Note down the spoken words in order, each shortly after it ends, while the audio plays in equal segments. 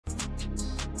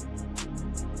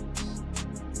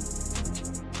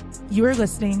You are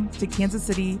listening to Kansas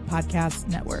City Podcast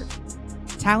Network.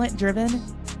 Talent driven,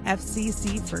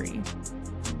 FCC free.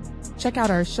 Check out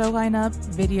our show lineup,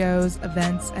 videos,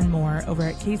 events, and more over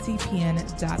at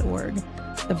kcpn.org.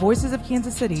 The voices of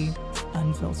Kansas City,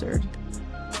 unfiltered.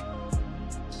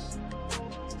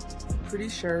 Pretty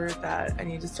sure that I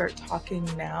need to start talking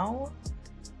now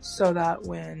so that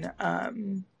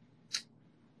when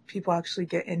people actually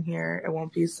get in here, it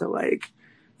won't be so like,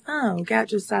 oh, Gat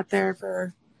just sat there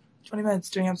for 20 minutes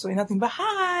doing absolutely nothing. But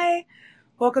hi,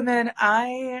 welcome in.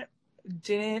 I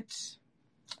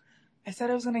said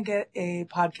I was going to get a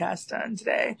podcast done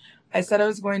today. I said I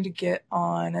was going to get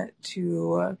on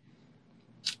to,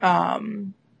 I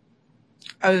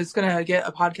was going to get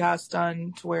a podcast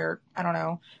done to where, I don't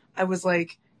know, I was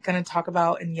like going to talk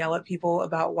about and yell at people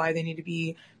about why they need to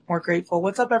be more grateful.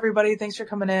 What's up, everybody? Thanks for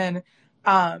coming in.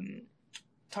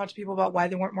 Talk to people about why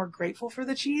they weren't more grateful for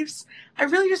the Chiefs. I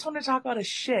really just want to talk about a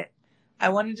shit. I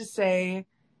wanted to say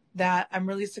that I'm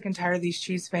really sick and tired of these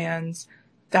Chiefs fans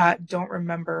that don't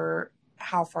remember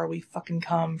how far we fucking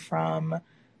come from,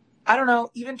 I don't know,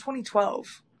 even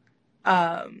 2012.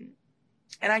 And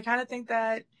I kind of think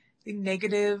that the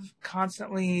negative,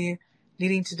 constantly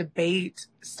needing to debate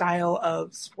style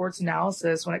of sports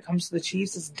analysis when it comes to the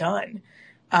Chiefs is done.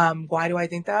 Why do I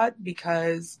think that?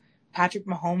 Because Patrick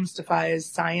Mahomes defies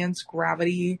science,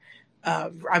 gravity,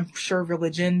 I'm sure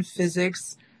religion,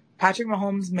 physics. Patrick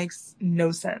Mahomes makes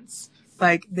no sense.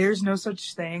 Like, there's no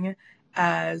such thing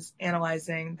as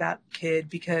analyzing that kid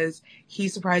because he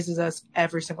surprises us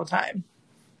every single time.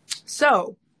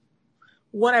 So,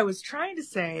 what I was trying to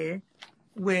say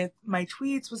with my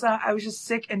tweets was that I was just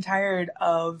sick and tired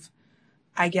of,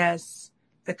 I guess,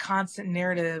 the constant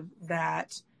narrative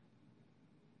that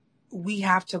we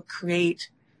have to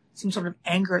create some sort of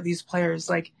anger at these players.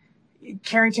 Like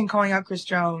Carrington calling out Chris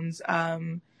Jones,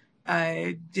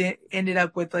 ended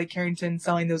up with like Carrington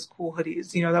selling those cool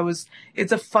hoodies. You know,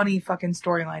 it's a funny fucking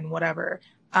storyline, whatever.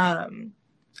 I'm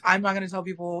not going to tell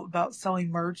people about selling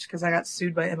merch because I got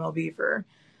sued by MLB for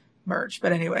merch.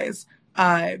 But anyways,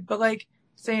 but like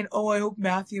saying, oh, I hope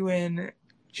Matthew and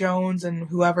Jones and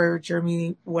whoever,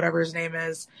 Jeremy, whatever his name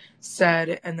is,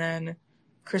 said, and then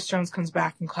Chris Jones comes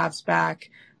back and claps back.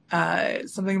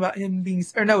 Something about him being,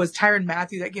 or no, it was Tyrann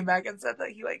Mathieu that came back and said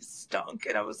that he like stunk.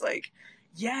 And I was like,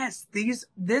 yes, this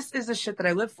is the shit that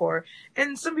I live for.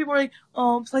 And some people are like,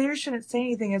 oh, players shouldn't say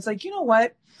anything. It's like, you know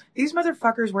what? These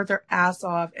motherfuckers worked their ass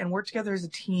off and worked together as a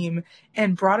team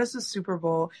and brought us a Super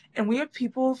Bowl. And we have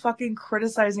people fucking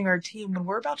criticizing our team when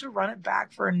we're about to run it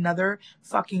back for another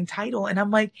fucking title. And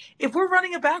I'm like, if we're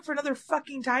running it back for another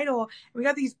fucking title, we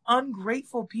got these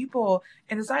ungrateful people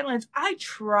in the sidelines. I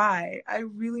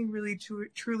really, really,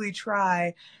 truly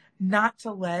try not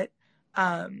to let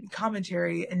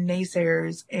commentary and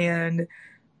naysayers and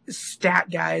stat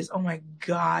guys, oh my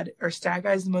god, are stat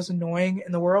guys the most annoying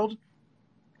in the world?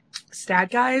 Stat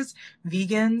guys,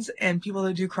 vegans, and people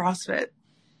that do CrossFit.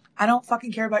 I don't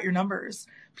fucking care about your numbers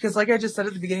because like I just said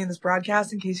at the beginning of this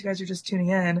broadcast, in case you guys are just tuning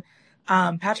in,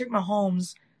 Patrick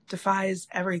Mahomes defies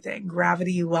everything,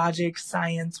 gravity, logic,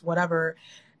 science, whatever,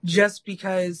 just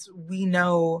because we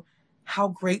know how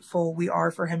grateful we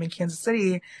are for him in Kansas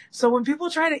City. So when people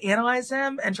try to analyze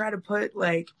him and try to put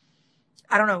like,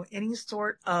 I don't know, any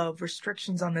sort of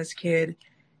restrictions on this kid,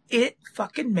 it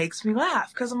fucking makes me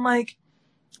laugh. Cause I'm like,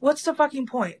 what's the fucking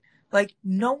point? Like,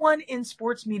 no one in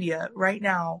sports media right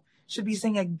now should be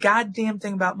saying a goddamn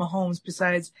thing about Mahomes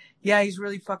besides, yeah, he's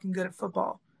really fucking good at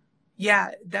football.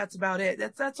 Yeah, that's about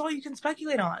it. That's all you can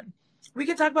speculate on. We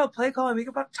can talk about play calling. We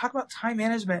can talk about time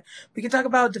management. We can talk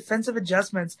about defensive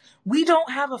adjustments. We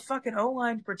don't have a fucking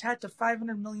O-line to protect a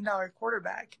 $500 million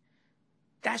quarterback.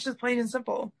 That's just plain and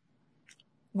simple.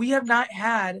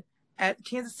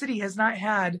 Kansas City has not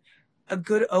had a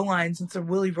good O-line since the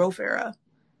Willie Roaf era.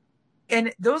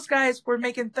 And those guys were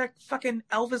making fucking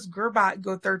Elvis Grbac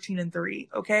go 13-3,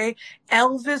 okay?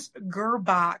 Elvis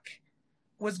Grbac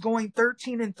was going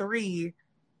 13-3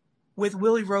 with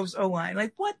Willie Roaf's O-line.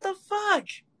 Like, what the fuck?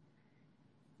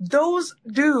 Those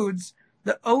dudes,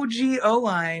 the OG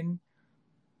O-line,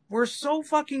 were so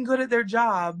fucking good at their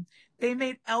job, they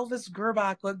made Elvis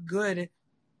Grbac look good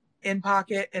in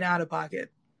pocket and out of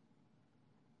pocket.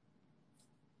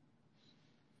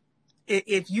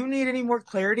 If you need any more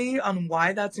clarity on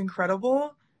why that's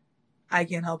incredible, I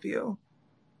can help you.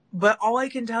 But all I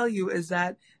can tell you is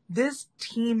that this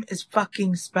team is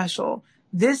fucking special.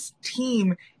 This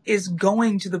team is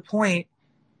going to the point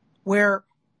where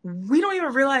we don't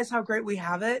even realize how great we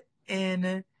have it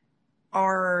in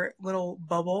our little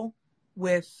bubble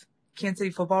with Kansas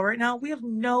City football right now. We have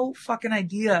no fucking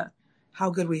idea how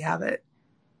good we have it.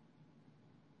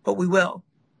 but we will.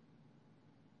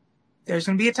 There's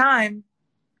going to be a time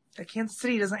that Kansas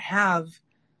City doesn't have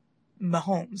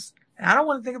Mahomes. And I don't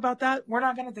want to think about that. We're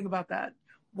not going to think about that.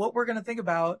 What we're going to think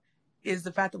about is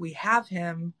the fact that we have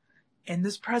him in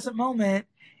this present moment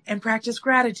and practice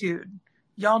gratitude.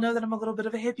 Y'all know that I'm a little bit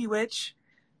of a hippie witch,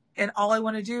 and all I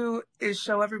want to do is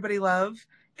show everybody love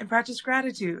and practice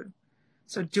gratitude.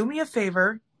 So do me a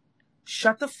favor,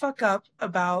 shut the fuck up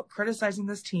about criticizing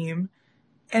this team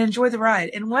and enjoy the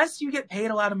ride. Unless you get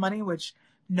paid a lot of money, which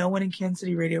no one in Kansas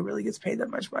City radio really gets paid that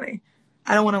much money.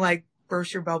 I don't want to like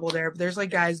burst your bubble there, but there's like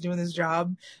guys doing this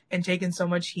job and taking so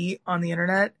much heat on the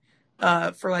internet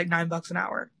for like $9 an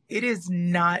hour. It is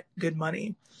not good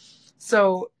money.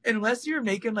 So unless you're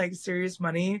making like serious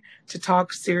money to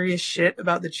talk serious shit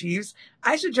about the Chiefs,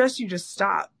 I suggest you just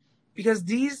stop, because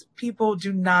these people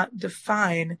do not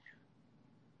define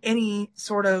any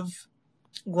sort of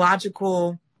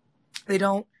logical, they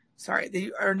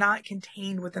are not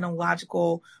contained within a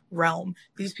logical realm.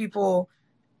 These people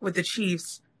with the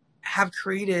Chiefs have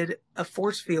created a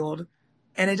force field,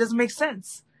 and it doesn't make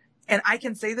sense. And I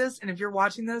can say this, and if you're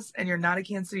watching this and you're not a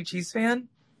Kansas City Chiefs fan,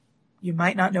 you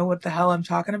might not know what the hell I'm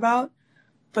talking about,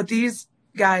 but these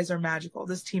guys are magical.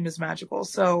 This team is magical.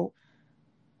 So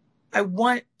I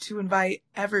want to invite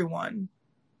everyone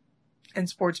in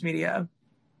sports media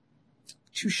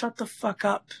to shut the fuck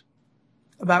up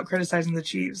about criticizing the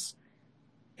Chiefs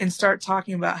and start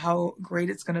talking about how great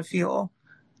it's going to feel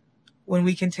when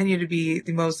we continue to be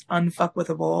the most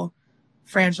unfuckwithable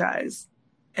franchise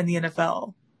in the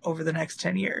NFL over the next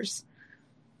 10 years.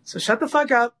 So shut the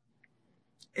fuck up,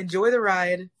 enjoy the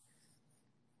ride,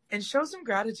 and show some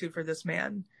gratitude for this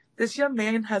man. This young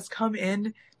man has come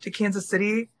in to Kansas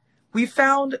City. We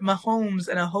found Mahomes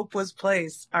in a hopeless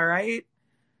place, all right?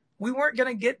 We weren't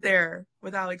going to get there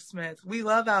with Alex Smith. We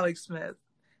love Alex Smith.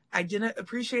 I didn't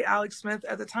appreciate Alex Smith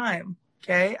at the time,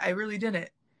 okay? I really didn't.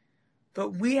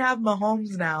 But we have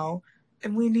Mahomes now,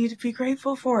 and we need to be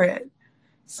grateful for it.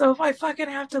 So if I fucking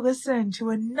have to listen to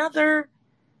another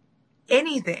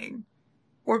anything,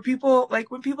 or people, like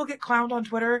when people get clowned on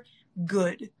Twitter,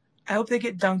 good. I hope they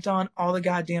get dunked on all the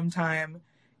goddamn time,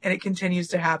 and it continues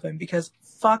to happen, because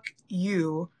fuck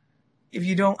you if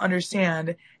you don't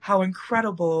understand how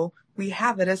incredible we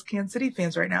have it as Kansas City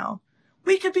fans right now.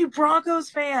 We could be Broncos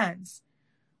fans.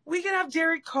 We could have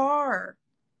Derek Carr.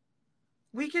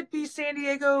 We could be San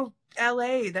Diego,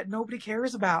 LA that nobody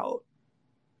cares about.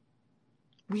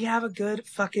 We have a good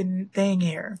fucking thing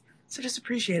here. So just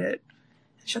appreciate it.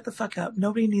 Shut the fuck up.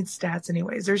 Nobody needs stats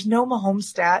anyways. There's no Mahomes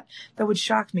stat that would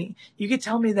shock me. You could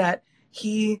tell me that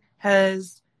he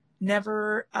has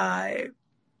never, thrown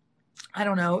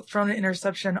an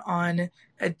interception on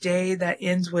a day that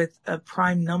ends with a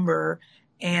prime number.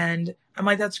 And I'm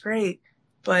like, that's great.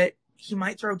 But he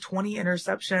might throw 20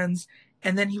 interceptions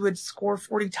and then he would score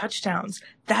 40 touchdowns.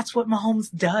 That's what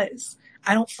Mahomes does.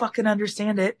 I don't fucking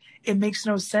understand it. It makes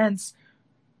no sense,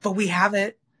 but we have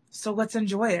it. So let's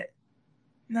enjoy it.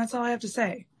 And that's all I have to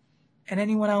say. And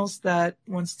anyone else that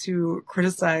wants to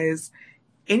criticize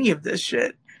any of this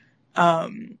shit,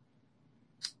 I'd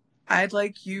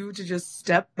like you to just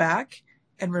step back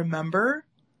and remember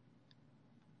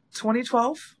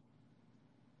 2012,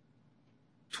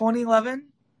 2011,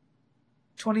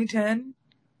 2010,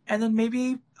 and then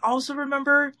maybe also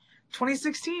remember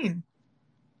 2016,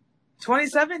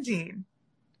 2017,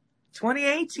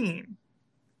 2018.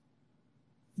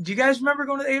 Do you guys remember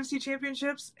going to the AFC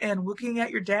Championships and looking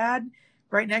at your dad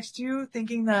right next to you,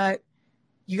 thinking that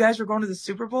you guys were going to the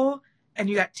Super Bowl and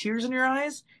you got tears in your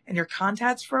eyes and your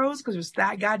contacts froze because it was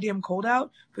that goddamn cold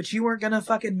out, but you weren't going to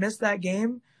fucking miss that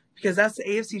game because that's the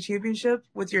AFC Championship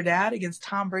with your dad against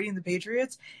Tom Brady and the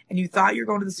Patriots, and you thought you were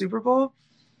going to the Super Bowl?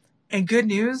 And good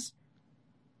news,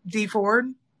 Dee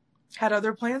Ford had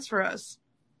other plans for us.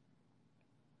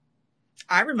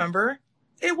 I remember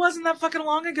it wasn't that fucking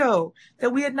long ago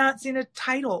that we had not seen a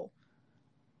title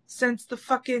since the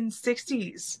fucking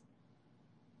 60s.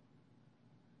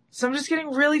 So I'm just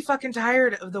getting really fucking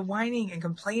tired of the whining and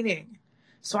complaining.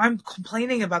 So I'm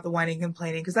complaining about the whining and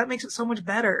complaining because that makes it so much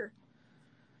better.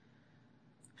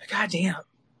 But goddamn,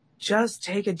 just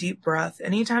take a deep breath.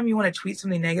 Anytime you want to tweet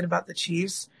something negative about the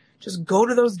Chiefs, just go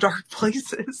to those dark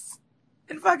places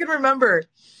and fucking remember,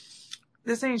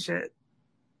 this ain't shit.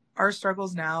 Our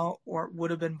struggles now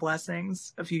would have been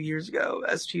blessings a few years ago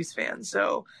as Chiefs fans.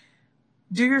 So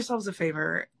do yourselves a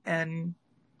favor and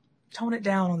tone it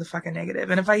down on the fucking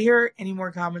negative. And if I hear any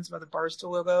more comments about the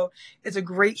Barstool logo, it's a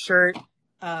great shirt,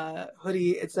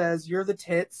 hoodie. It says, "You're the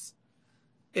tits."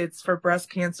 It's for breast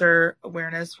cancer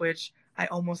awareness, which I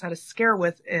almost had a scare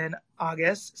with in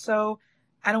August. So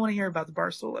I don't want to hear about the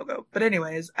Barstool logo. But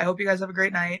anyways, I hope you guys have a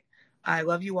great night. I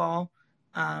love you all.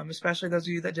 Especially those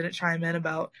of you that didn't chime in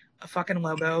about a fucking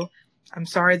logo. I'm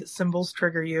sorry that symbols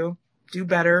trigger you. Do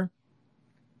better.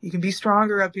 You can be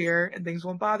stronger up here and things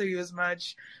won't bother you as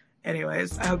much.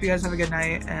 Anyways, I hope you guys have a good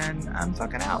night and I'm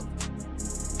fucking out.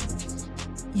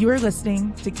 You are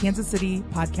listening to Kansas City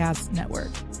Podcast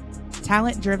Network.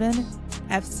 Talent driven,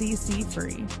 FCC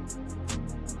free.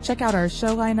 Check out our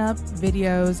show lineup,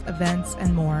 videos, events,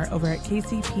 and more over at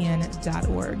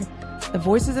kcpn.org. The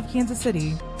voices of Kansas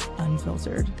City,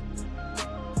 unfiltered.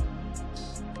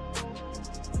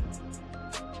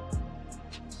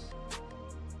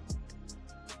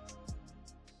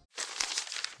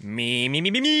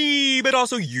 Me, but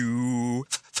also you.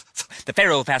 The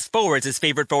Pharaoh fast forwards his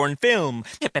favorite foreign film,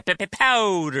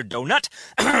 Powder Donut.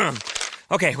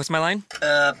 Okay, what's my line?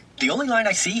 The only line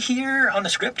I see here on the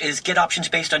script is get options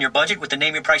based on your budget with the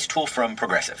Name Your Price tool from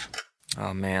Progressive.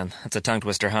 Oh man, that's a tongue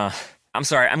twister, huh? I'm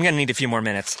sorry, I'm gonna need a few more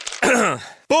minutes.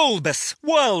 Bulbous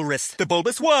Walrus, the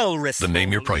Bulbous Walrus. The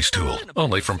Name Your Price tool,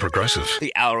 only from Progressive.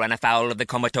 The owl ran afoul of the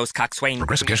comatose coxswain.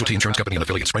 Progressive Casualty Insurance Company and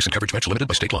affiliates. Price and coverage match limited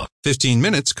by state law. 15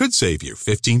 minutes could save you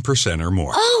 15% or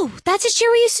more. Oh, that's a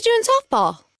cheer we used to do in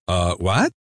softball.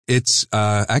 What? It's,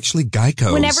 actually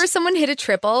Geico's. Whenever someone hit a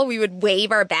triple, we would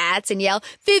wave our bats and yell,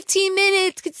 15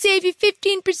 minutes could save you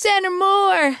 15% or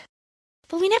more.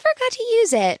 But we never got to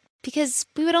use it because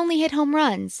we would only hit home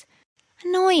runs.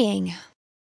 Annoying.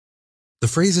 The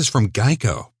phrase is from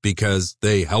Geico because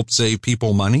they help save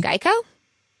people money. Geico?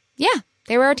 Yeah,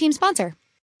 they were our team sponsor.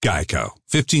 Geico.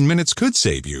 15 minutes could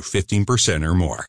save you 15% or more.